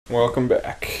Welcome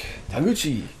back.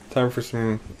 Taguchi. Time for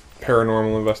some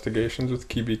paranormal investigations with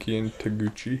Kibiki and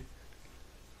Taguchi.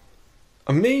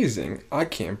 Amazing! I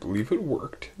can't believe it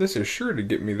worked. This is sure to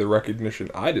get me the recognition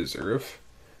I deserve.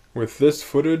 With this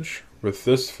footage, with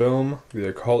this film, the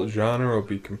occult genre will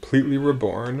be completely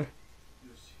reborn.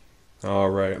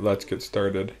 Alright, let's get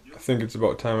started. I think it's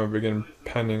about time I begin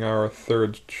penning our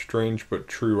third strange but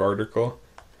true article.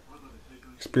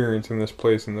 Experiencing this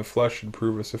place in the flesh should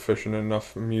prove a sufficient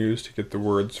enough muse to get the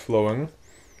words flowing.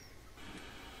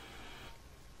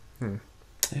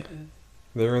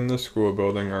 They're in the school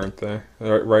building, aren't they?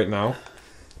 Right now?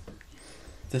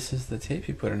 This is the tape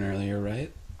you put in earlier,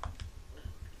 right?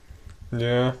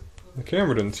 Yeah. The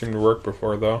camera didn't seem to work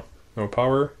before, though. No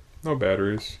power, no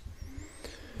batteries.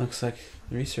 Looks like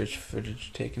research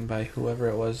footage taken by whoever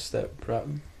it was that brought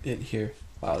it here.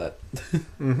 Wow, that...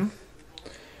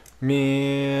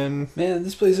 Man,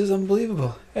 this place is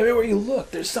unbelievable. Everywhere you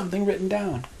look, there's something written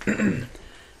down.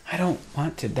 I don't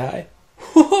want to die.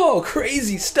 Whoa,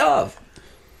 crazy stuff!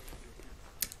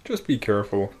 just be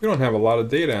careful. We don't have a lot of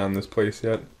data on this place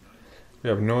yet. We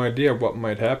have no idea what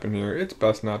might happen here. It's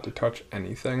best not to touch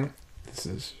anything. This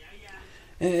is...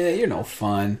 you're no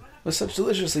fun. With such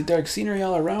deliciously dark scenery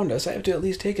all around us, I have to at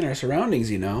least take in our surroundings,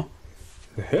 you know.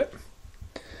 A hit?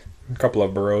 A couple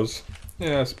of burrows.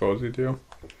 Yeah, I suppose we do.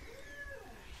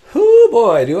 Hoo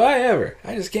boy, do I ever.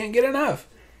 I just can't get enough.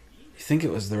 You think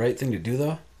it was the right thing to do,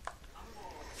 though?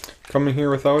 Coming here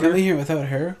without her? Coming here without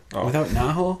her? Oh. Without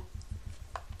Naho?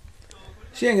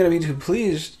 She ain't gonna be too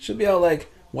pleased. She'll be all like,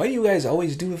 why do you guys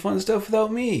always do fun stuff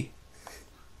without me?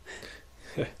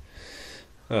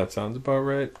 That sounds about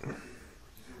right.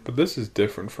 But this is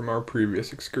different from our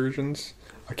previous excursions.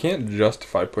 I can't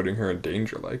justify putting her in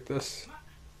danger like this.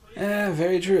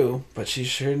 Very true. But she's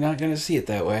sure not gonna see it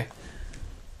that way.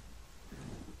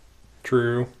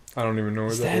 True. I don't even know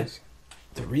where Is that that- is.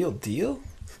 The real deal?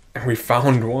 And we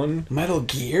found one. Metal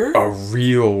Gear? A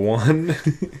real one.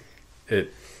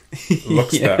 It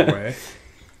looks Yeah. that way.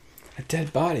 A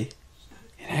dead body.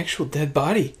 An actual dead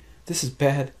body. This is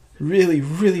bad. Really,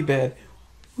 really bad.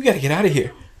 We gotta get out of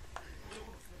here.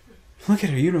 Look at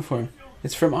her uniform.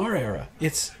 It's from our era.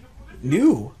 It's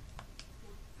new.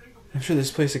 I'm sure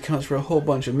this place accounts for a whole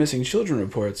bunch of missing children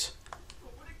reports.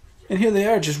 And here they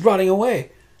are, just rotting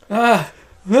away. What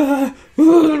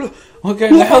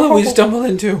kind of hell did we stumble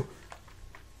into?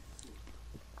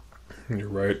 You're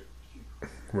right.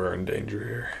 We're in danger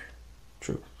here.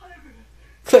 True.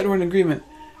 Glad we're in agreement.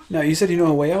 Now, you said you know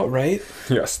a way out, right?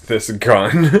 Yes, this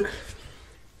gun.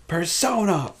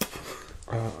 Persona!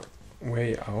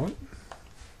 Way out?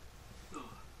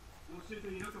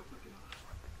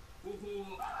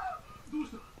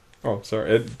 Oh,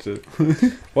 sorry.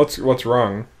 What's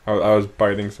wrong? I was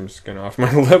biting some skin off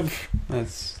my lip.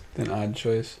 That's an odd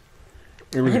choice.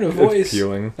 It was I heard a it's voice.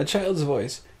 peeling. A child's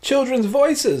voice. Children's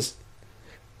voices!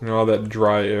 You know, all that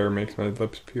dry air makes my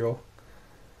lips peel.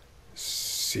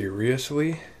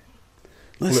 Seriously?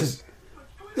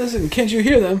 Listen, can't you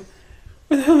hear them?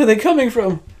 Where the hell are they coming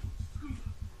from?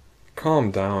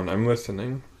 Calm down. I'm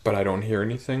listening, but I don't hear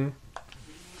anything.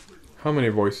 How many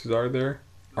voices are there?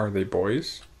 Are they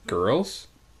boys? Girls?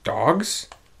 Dogs?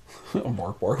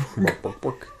 Bark, bark. Bark, bark,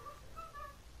 bark.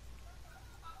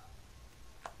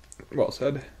 Well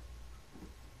said.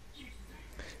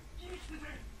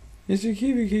 Mr.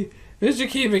 Kibiki. Mr.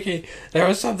 Kibiki, there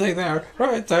was something there,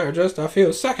 right there, just a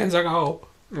few seconds ago.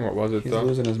 What was it, He's though?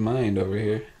 losing his mind over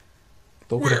here.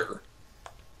 Look at it. Where?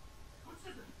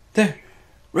 There.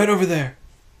 Right over there.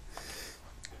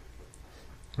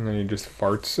 And then he just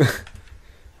farts.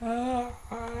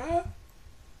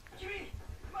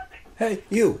 Hey,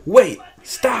 you, wait!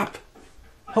 Stop!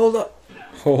 Hold up.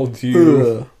 Hold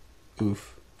you.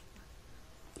 Oof.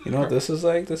 You know what this is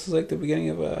like? This is like the beginning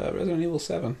of Resident Evil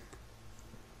 7.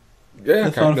 Yeah,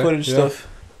 The found kinda, footage yeah. stuff.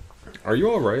 Are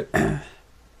you alright?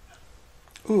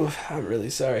 Oof, I'm really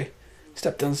sorry.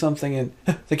 Stepped on something and...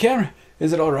 The camera!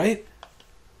 Is it alright?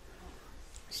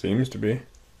 Seems to be.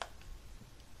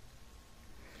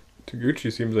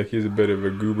 Taguchi seems like he's a bit of a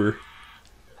goober.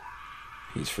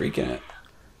 He's freaking it.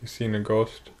 You seen a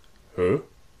ghost? Huh?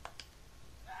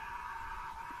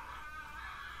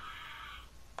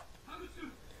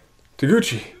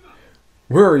 Taguchi!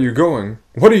 Where are you going?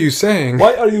 What are you saying?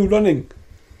 Why are you running?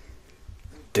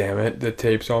 Damn it, the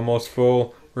tape's almost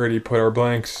full. Where do you put our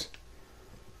blanks?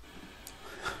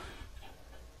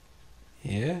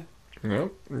 Yeah?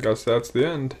 Nope, guess that's the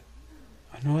end.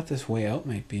 I know what this way out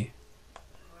might be.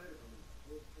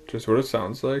 Just what it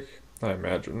sounds like, I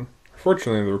imagine.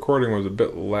 Fortunately, the recording was a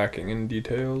bit lacking in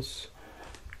details.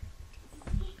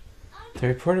 The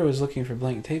reporter was looking for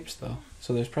blank tapes, though.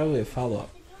 so there's probably a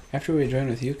follow-up. After we join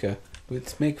with Yuka,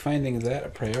 let's make finding that a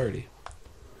priority.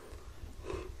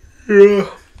 Yeah.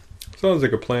 Sounds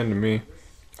like a plan to me.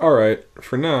 Alright,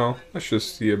 for now, let's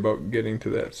just see about getting to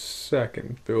that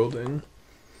second building.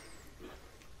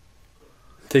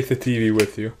 Take the TV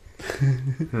with you.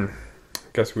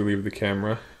 Guess we leave the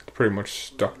camera. It's pretty much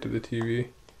stuck to the TV.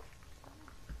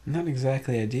 Not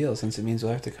exactly ideal, since it means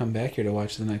we'll have to come back here to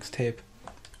watch the next tape.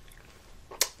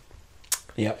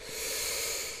 Yep.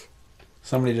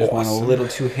 Somebody just went a Awesome. little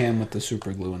too ham with the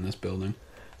super glue in this building.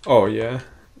 Oh, yeah.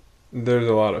 There's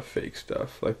a lot of fake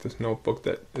stuff, like this notebook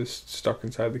that is stuck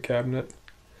inside the cabinet.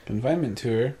 Confinement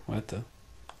tour,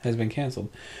 has been cancelled.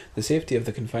 The safety of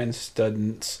the confined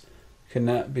students could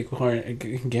not be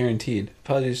guaranteed.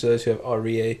 Apologies to those who have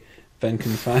already been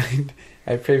confined.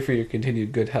 I pray for your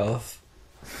continued good health.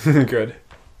 Good.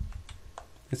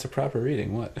 It's a proper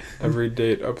reading, what? Every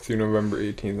date up through November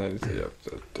 18th,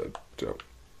 19.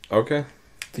 Okay.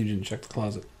 You didn't check the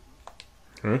closet.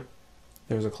 Hmm?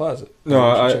 There was a closet. No,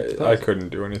 Why didn't you check the I closet? couldn't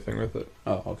do anything with it.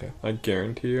 Oh, okay. I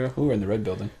guarantee you. Ooh, we're in the red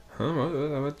building.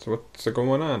 Huh? What's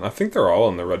going on? I think they're all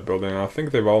in the red building. I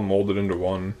think they've all molded into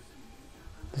one.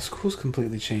 The school's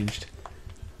completely changed.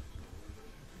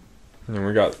 And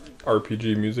we got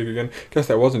RPG music again. Guess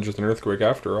that wasn't just an earthquake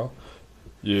after all.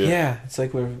 Yeah. Yeah, it's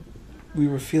like we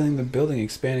were feeling the building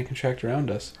expand and contract around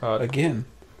us. Again.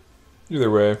 Either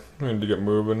way, we need to get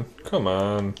moving. Come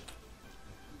on.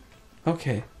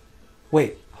 Okay.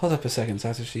 Wait, hold up a second,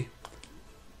 Satoshi.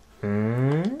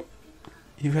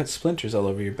 You've got splinters all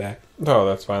over your back. Oh,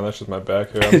 that's fine. That's just my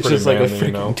back here. I'm It's pretty just like a manly, freaking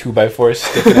you know. 2x4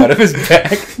 sticking out of his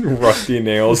back. Rusty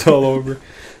nails all over.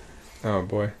 Oh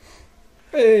boy.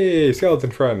 Hey,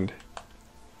 skeleton friend.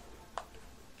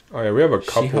 Oh yeah, we have a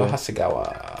Shiho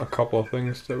Hasegawa. couple of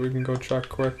things that we can go check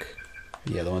quick.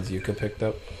 Yeah, the ones Yuka picked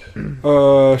up.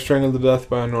 Strangled to death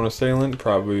by unknown assailant.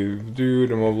 Probably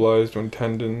dude. Immobilized when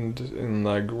tendon and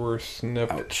leg were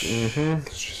snipped.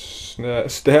 Ouch.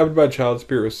 Stabbed by child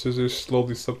spirit with scissors.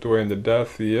 Slowly slipped away into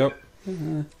death. Yep.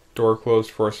 Door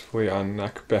closed forcefully on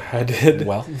neck. Beheaded.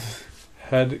 Well,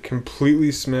 Head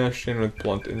completely smashed in with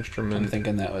blunt I'm instrument.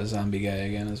 thinking that was zombie guy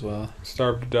again as well.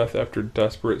 Starved to death after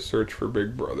desperate search for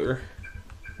Big Brother.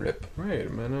 Rip. Wait a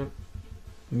minute.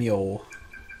 Mio.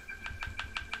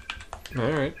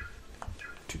 Alright.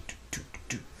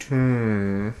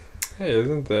 Hey,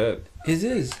 isn't that... It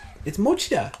is. It's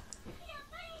Mochida.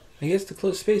 I guess the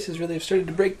closed spaces really have started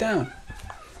to break down.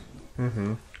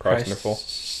 Cross nipple.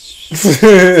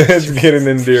 It's getting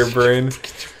into your brain.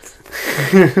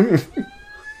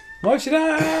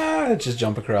 Mochida! Just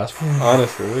jump across.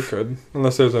 Honestly, we could.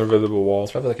 Unless there's an invisible wall.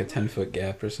 It's probably like a 10-foot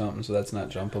gap or something, so that's not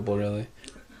jumpable, really.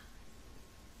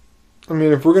 I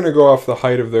mean, if we're gonna go off the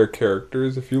height of their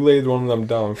characters, if you laid one of them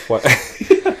down flat...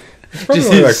 it's probably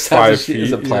only like 5 feet,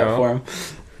 as a you know? platform.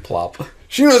 Plop.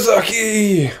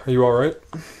 Shinozaki! Are you alright?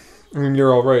 I mean,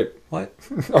 you're alright. What?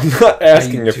 I'm not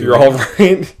asking if you're doing?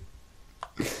 alright.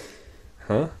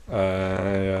 Huh?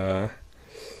 I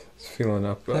was feeling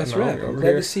up. That's no, right. I'm over glad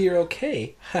here. to see you're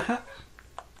okay. Haha.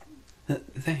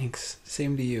 Thanks.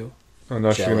 Same to you. Oh,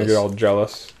 now she's gonna Jealous. get all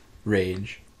jealous.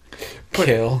 Rage. But-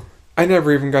 Kill. I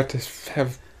never even got to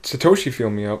have Satoshi feel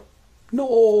me up.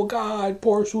 No, God,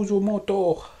 poor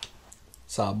Suzumoto.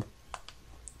 Sob.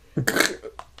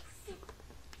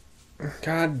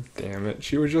 God damn it.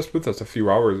 She was just with us a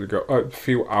few hours ago. A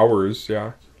few hours,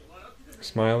 yeah.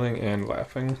 Smiling and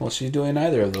laughing. Well, she's doing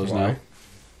neither of those Why? now.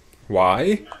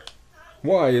 Why?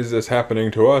 Why is this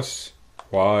happening to us?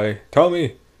 Why? Tell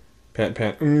me. Pant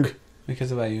pant.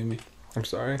 Because of Ayumi. I'm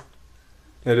sorry.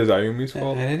 It is Ayumi's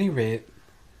fault. At any rate,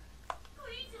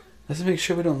 let's make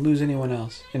sure we don't lose anyone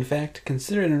else. In fact,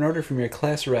 consider it an order from your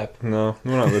class rep. No,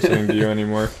 we're not listening to you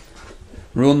anymore.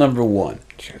 Rule number 1.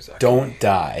 Shinozaki. Don't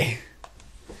die.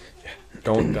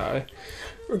 Don't die.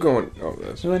 We're going over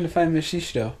this. We're going to find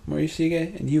Mishido,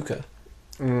 Morishige, and Yuka.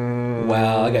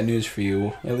 Well, I got news for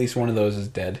you. At least one of those is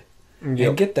dead. And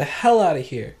Yep. get the hell out of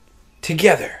here.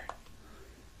 Together.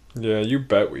 Yeah, you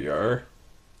bet we are.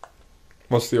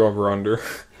 What's the over-under?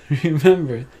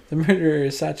 Remember, the murderer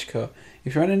is Sachiko.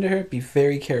 If you run into her, be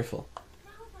very careful.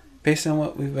 Based on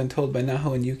what we've been told by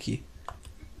Naho and Yuki,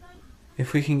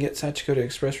 if we can get Sachiko to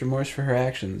express remorse for her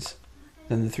actions,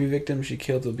 then the 3 victims she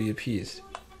killed will be appeased.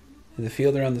 And the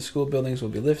field around the school buildings will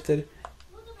be lifted,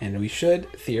 and we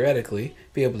should, theoretically,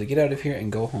 be able to get out of here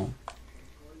and go home.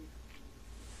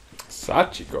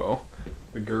 Sachiko,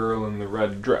 the girl in the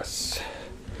red dress.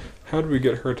 How do we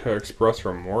get her to express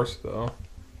remorse, though?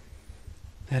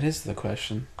 That is the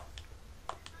question.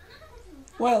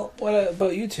 Well, what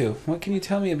about you two? What can you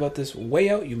tell me about this way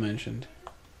out you mentioned?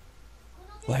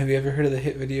 Well, have you ever heard of the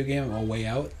hit video game A Way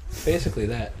Out? Basically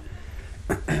that.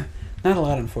 Not a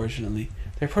lot, unfortunately.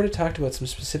 The reporter talked about some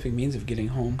specific means of getting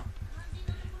home,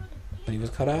 but he was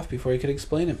cut off before he could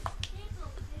explain it.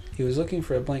 He was looking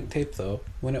for a blank tape, though,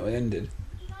 when it ended.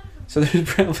 So there's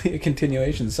probably a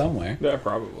continuation somewhere. Yeah,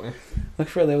 probably. Look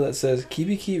for a label that says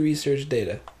Kibiki Research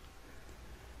Data.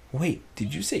 Wait,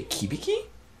 did you say Kibiki?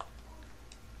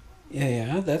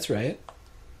 Yeah, that's right.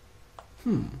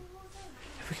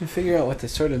 If we can figure out what the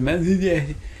sort of method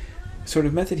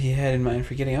he had in mind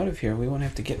for getting out of here, we won't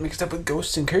have to get mixed up with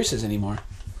ghosts and curses anymore.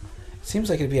 It seems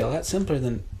like it'd be a lot simpler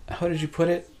than, how did you put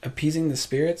it, appeasing the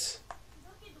spirits?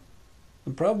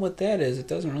 The problem with that is it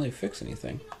doesn't really fix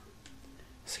anything.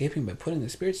 Escaping by putting the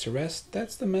spirits to rest,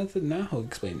 that's the method Naho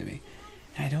explained to me.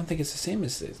 And I don't think it's the same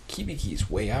as the Kibiki's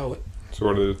Way Out. So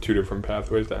what are the two different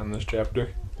pathways to end this chapter?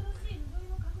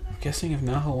 I'm guessing if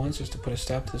Naho wants us to put a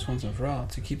stop to this once and for all,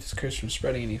 to keep this curse from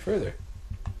spreading any further.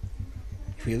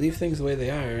 If we leave things the way they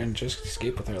are and just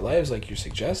escape with our lives like you're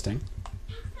suggesting,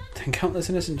 then countless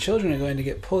innocent children are going to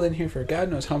get pulled in here for God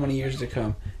knows how many years to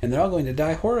come, and they're all going to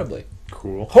die horribly.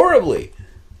 Cool. Horribly!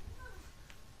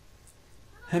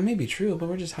 That may be true, but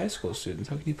we're just high school students.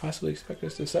 How can you possibly expect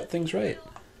us to set things right?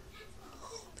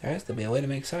 There has to be a way to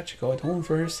make Sachiko atone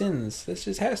for her sins. This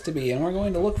just has to be, and we're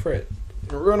going to look for it.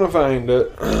 We're gonna find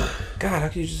it. God, how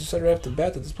can you just decide right off the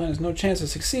bat that this plan has no chance of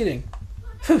succeeding?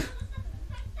 Is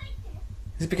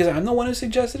it because I'm the one who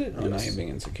suggested it? Oh, now you're being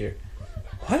insecure.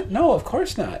 What? No, of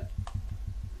course not.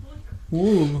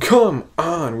 Ooh, come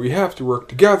on, we have to work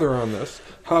together on this.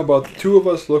 How about the two of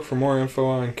us look for more info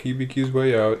on Kibiki's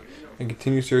Way Out and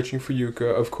continue searching for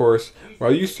Yuka, of course,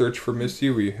 while you search for Miss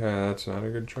Yui. That's not a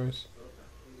good choice.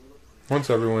 Once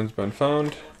everyone's been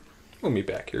found, we'll meet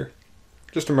back here.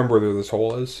 Just remember where this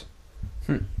hole is.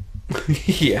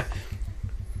 Yeah.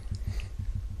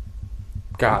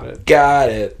 Got it. Got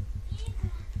it.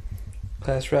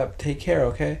 Class rep, take care,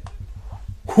 okay?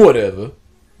 Whatever.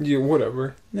 Yeah,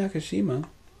 whatever. Nakashima,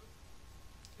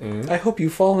 Mm. I hope you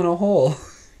fall in a hole.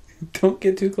 Don't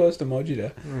get too close to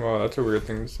Mojida. Well, that's a weird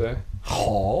thing to say.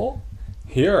 Hole?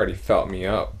 He already felt me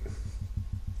up.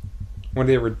 What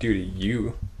did he ever do to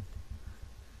you?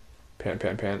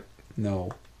 Pant.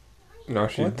 No. No,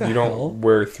 What the you hell? don't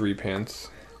wear 3 pants.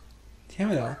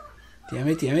 Damn it all. Damn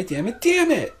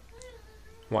it.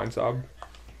 Wine sob.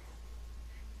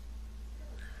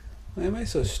 Why am I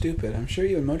so stupid? I'm sure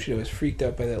even Mochida was freaked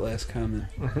out by that last comment.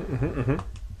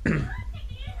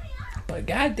 But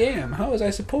goddamn, how was I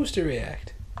supposed to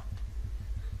react?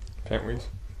 Pant weeds.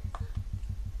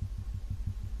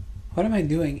 What am I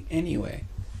doing anyway?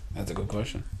 That's a good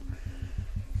question.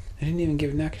 I didn't even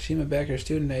give Nakashima back her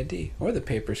student ID, or the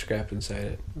paper scrap inside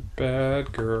it.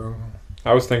 Bad girl.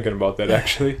 I was thinking about that,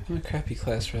 actually. I'm a crappy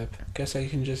class rep. Guess I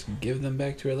can just give them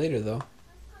back to her later, though.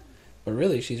 But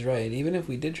really, she's right. Even if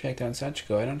we did track down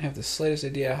Sachiko, I don't have the slightest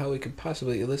idea how we could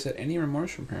possibly elicit any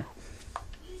remorse from her.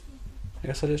 I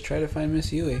guess I'll just try to find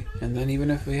Miss Yui, and then even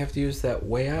if we have to use that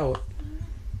way out,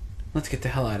 let's get the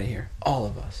hell out of here. All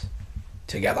of us.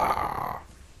 Together!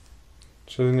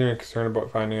 So then you're concerned about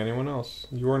finding anyone else.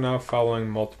 You are now following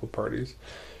multiple parties.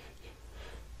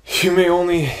 You may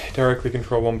only directly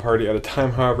control one party at a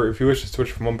time, however, if you wish to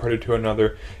switch from one party to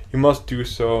another, you must do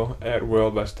so at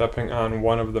will by stepping on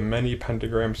one of the many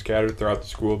pentagrams scattered throughout the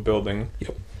school building.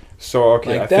 Yep. So,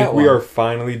 okay, Like I think that we one. are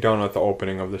finally done with the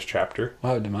opening of this chapter.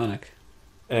 Wow, demonic.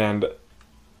 And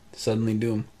Suddenly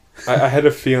doom. I had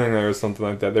a feeling there was something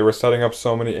like that. They were setting up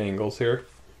so many angles here.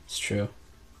 It's true.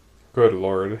 Good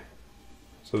lord.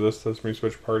 So this lets me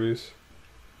switch parties.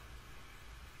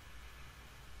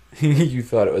 You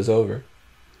thought it was over.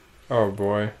 Oh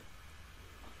boy.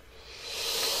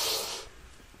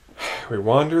 We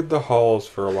wandered the halls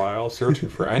for a while, searching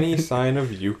for any sign of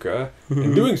Yuka.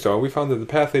 In doing so, we found that the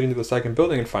path leading to the second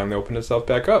building had finally opened itself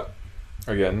back up.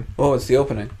 Again. Oh, it's the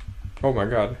opening. Oh my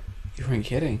god. You weren't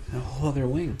kidding. A whole other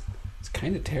wing. It's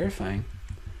kind of terrifying.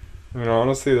 You know,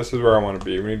 honestly, this is where I want to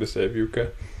be. We need to save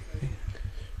Yuka.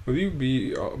 Will you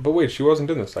be... but wait, she wasn't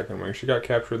in the second wing. She got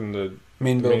captured in the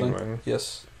Main building. wing.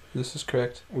 Yes, this is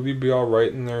correct. Will you be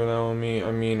alright in there, Naomi?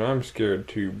 I mean, I'm scared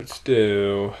too, but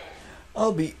still...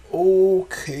 I'll be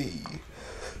okay.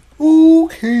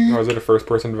 Okay. Oh, is it a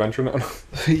first-person adventure now?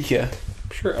 Yeah.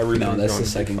 I'm sure everything's No, that's going the to be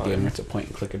second fine. game where it's a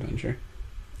point-and-click adventure.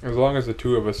 As long as the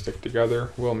two of us stick together,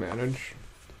 we'll manage.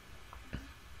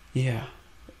 Yeah,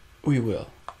 we will.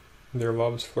 Their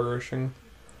love's flourishing.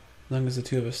 As long as the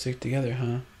two of us stick together,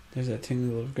 huh? There's that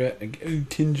tingle of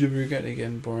tinge of regret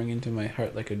again boring into my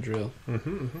heart like a drill.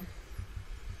 Mm-hmm.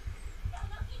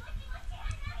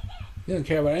 You don't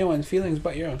care about anyone's feelings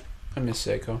but your own. I miss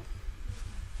Seiko.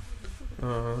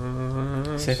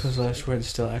 Seiko's last words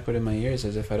still echoed in my ears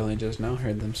as if I'd only just now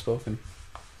heard them spoken.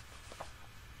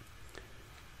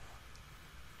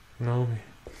 No,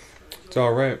 it's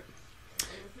alright.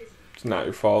 It's not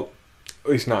your fault.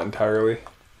 At least not entirely.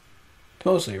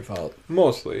 Mostly your fault.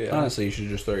 Mostly, yeah. Honestly, you should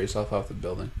just throw yourself off the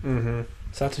building. Mm-hmm.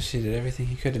 Satoshi did everything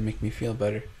he could to make me feel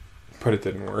better. But it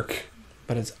didn't work.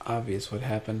 But it's obvious what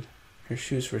happened. Her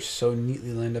shoes were so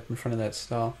neatly lined up in front of that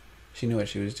stall. She knew what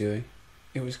she was doing.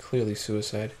 It was clearly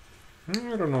suicide. I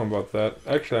don't know about that.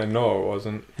 Actually, I know it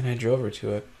wasn't. And I drove her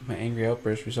to it. My angry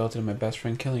outburst resulted in my best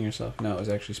friend killing herself. No, it was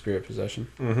actually spirit possession.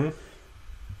 Mm-hmm.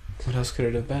 What else could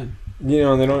it have been? You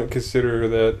know, they don't consider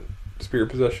that spirit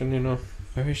possession, you know.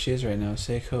 Wherever she is right now,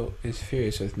 Seiko is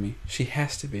furious with me. She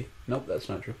has to be. Nope, that's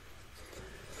not true.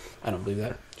 I don't believe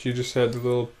that. She just had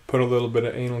to put a little bit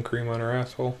of anal cream on her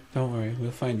asshole. Don't worry,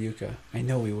 we'll find Yuka. I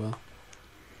know we will.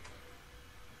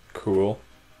 Cool.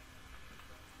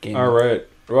 Game All right.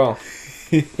 Well,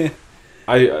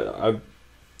 I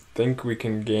think we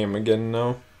can game again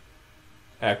now.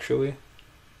 Actually,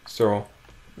 so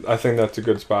I think that's a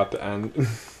good spot to end.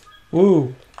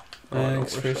 Woo! Oh, I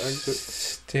Thanks don't for wish I exit.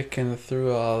 sticking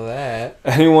through all that.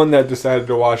 Anyone that decided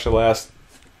to watch the last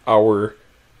hour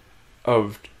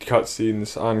of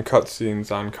cutscenes on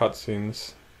cutscenes on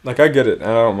cutscenes, like, I get it and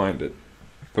I don't mind it,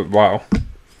 but wow,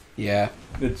 Yeah.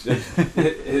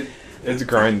 it's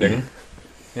grinding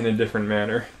in a different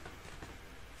manner.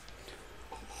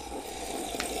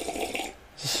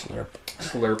 Slurp.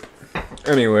 Slurp.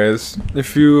 Anyways,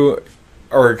 if you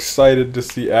are excited to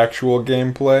see actual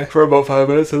gameplay For about 5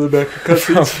 minutes and then back to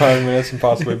for 5 minutes and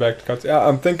possibly back to cutscenes, yeah,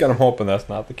 I'm hoping that's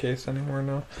not the case anymore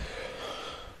now.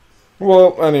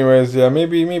 Well, anyways, yeah,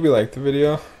 maybe like the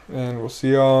video, and we'll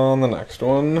see y'all on the next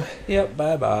one. Yep,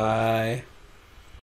 bye-bye.